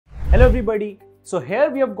Hello everybody. So here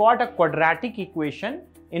we have got a quadratic equation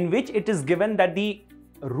in which it is given that the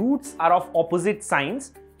roots are of opposite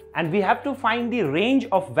signs and we have to find the range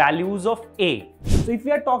of values of a. So if we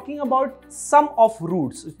are talking about sum of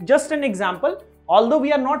roots, just an example, although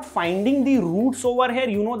we are not finding the roots over here,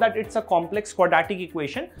 you know that it's a complex quadratic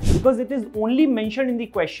equation because it is only mentioned in the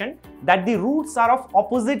question that the roots are of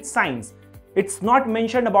opposite signs. It's not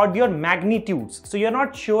mentioned about your magnitudes. So you're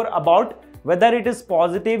not sure about whether it is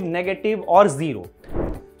positive, negative or zero.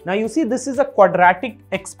 Now you see this is a quadratic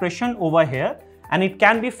expression over here and it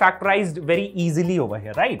can be factorized very easily over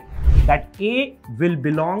here, right? That a will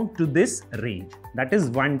belong to this range, that is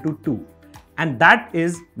 1 to 2, and that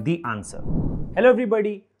is the answer. Hello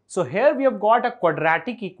everybody. So here we have got a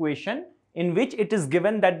quadratic equation in which it is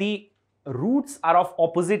given that the roots are of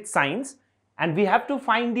opposite signs and we have to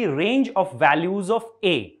find the range of values of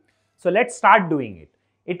a. So let's start doing it.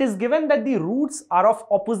 It is given that the roots are of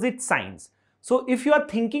opposite signs. So if you are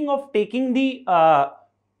thinking of taking the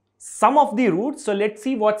sum of the roots, so let's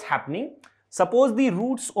see what's happening. Suppose the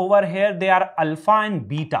roots over here, they are alpha and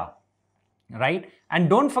beta, right?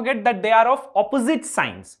 And don't forget that they are of opposite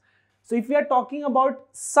signs. So if we are talking about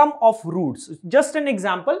sum of roots, just an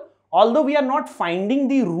example, although we are not finding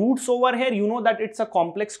the roots over here, you know that it's a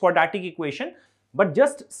complex quadratic equation. But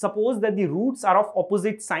just suppose that the roots are of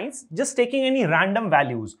opposite signs, just taking any random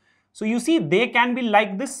values. So you see they can be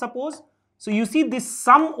like this, suppose. So you see this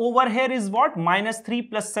sum over here is what? Minus 3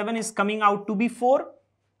 plus 7 is coming out to be 4,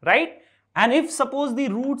 right? And if suppose the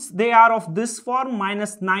roots, they are of this form,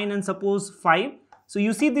 minus 9 and suppose 5. So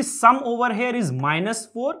you see this sum over here is minus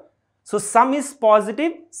 4. So sum is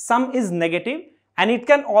positive, sum is negative. And it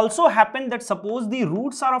can also happen that suppose the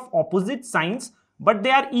roots are of opposite signs, but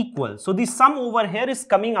they are equal. So the sum over here is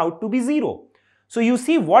coming out to be 0. So you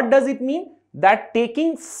see what does it mean? That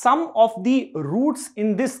taking sum of the roots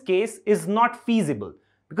in this case is not feasible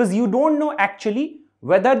because you don't know actually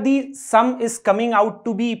whether the sum is coming out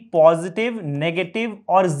to be positive, negative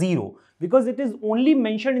or 0 because it is only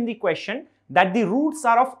mentioned in the question that the roots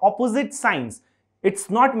are of opposite signs. It's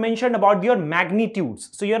not mentioned about your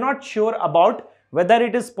magnitudes. So you're not sure about whether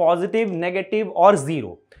it is positive, negative or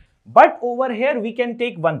 0. But over here we can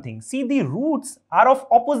take one thing. See, the roots are of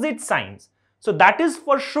opposite signs. So that is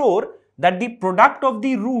for sure that the product of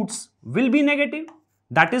the roots will be negative.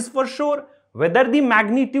 That is for sure. Whether the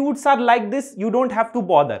magnitudes are like this, you don't have to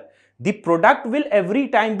bother. The product will every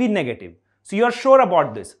time be negative. So you are sure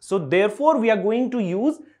about this. So therefore we are going to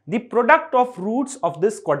use the product of roots of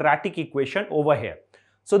this quadratic equation over here.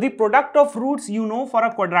 So the product of roots, you know, for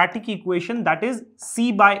a quadratic equation, that is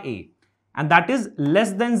c by a. And that is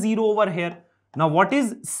less than 0 over here. Now what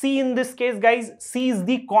is c in this case, guys? C is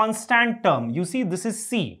the constant term. You see this is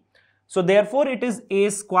c. So therefore it is a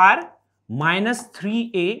square minus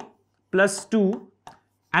 3a plus 2.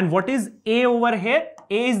 And what is a over here?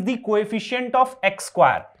 A is the coefficient of x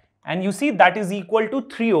square. And you see that is equal to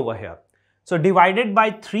 3 over here. So divided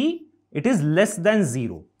by 3, it is less than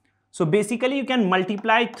 0. So basically you can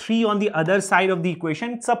multiply 3 on the other side of the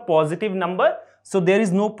equation. It's a positive number. So there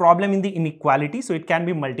is no problem in the inequality. So it can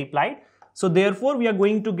be multiplied. So therefore we are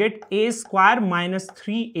going to get a square minus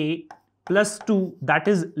 3a plus 2, that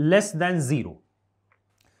is less than 0.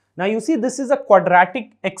 Now you see this is a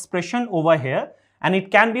quadratic expression over here and it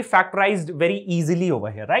can be factorized very easily over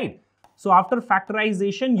here, right? So after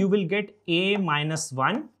factorization you will get a minus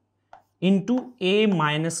 1 into a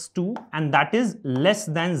minus 2 and that is less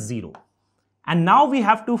than 0. And now we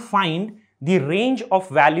have to find the range of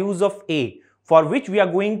values of a, for which we are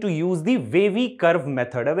going to use the wavy curve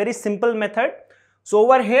method, a very simple method. So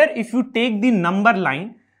over here, if you take the number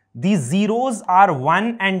line, the zeros are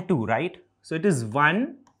 1 and 2, right? So it is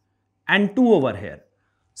 1 and 2 over here.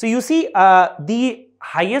 So you see the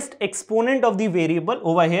highest exponent of the variable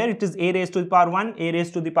over here, it is a raised to the power 1, a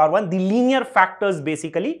raised to the power 1, the linear factors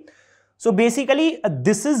basically. So basically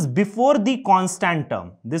this is before the constant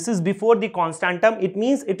term. This is before the constant term. It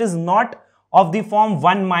means it is not of the form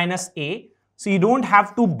 1 minus a. So you don't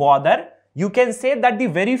have to bother. You can say that the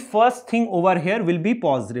very first thing over here will be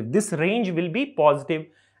positive. This range will be positive.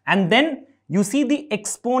 And then you see the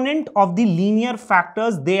exponent of the linear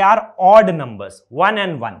factors, they are odd numbers, 1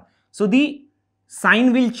 and 1. So the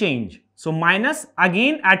sign will change. So minus,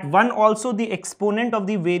 again at 1 also the exponent of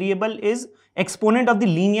the variable is, exponent of the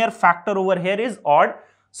linear factor over here is odd.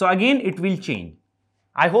 So again it will change.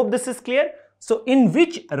 I hope this is clear. So in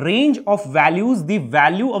which range of values the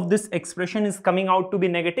value of this expression is coming out to be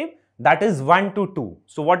negative? That is 1 to 2.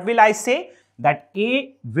 So what will I say? That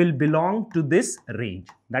a will belong to this range.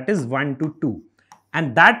 That is 1 to 2.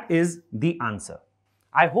 And that is the answer.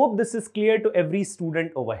 I hope this is clear to every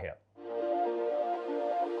student over here.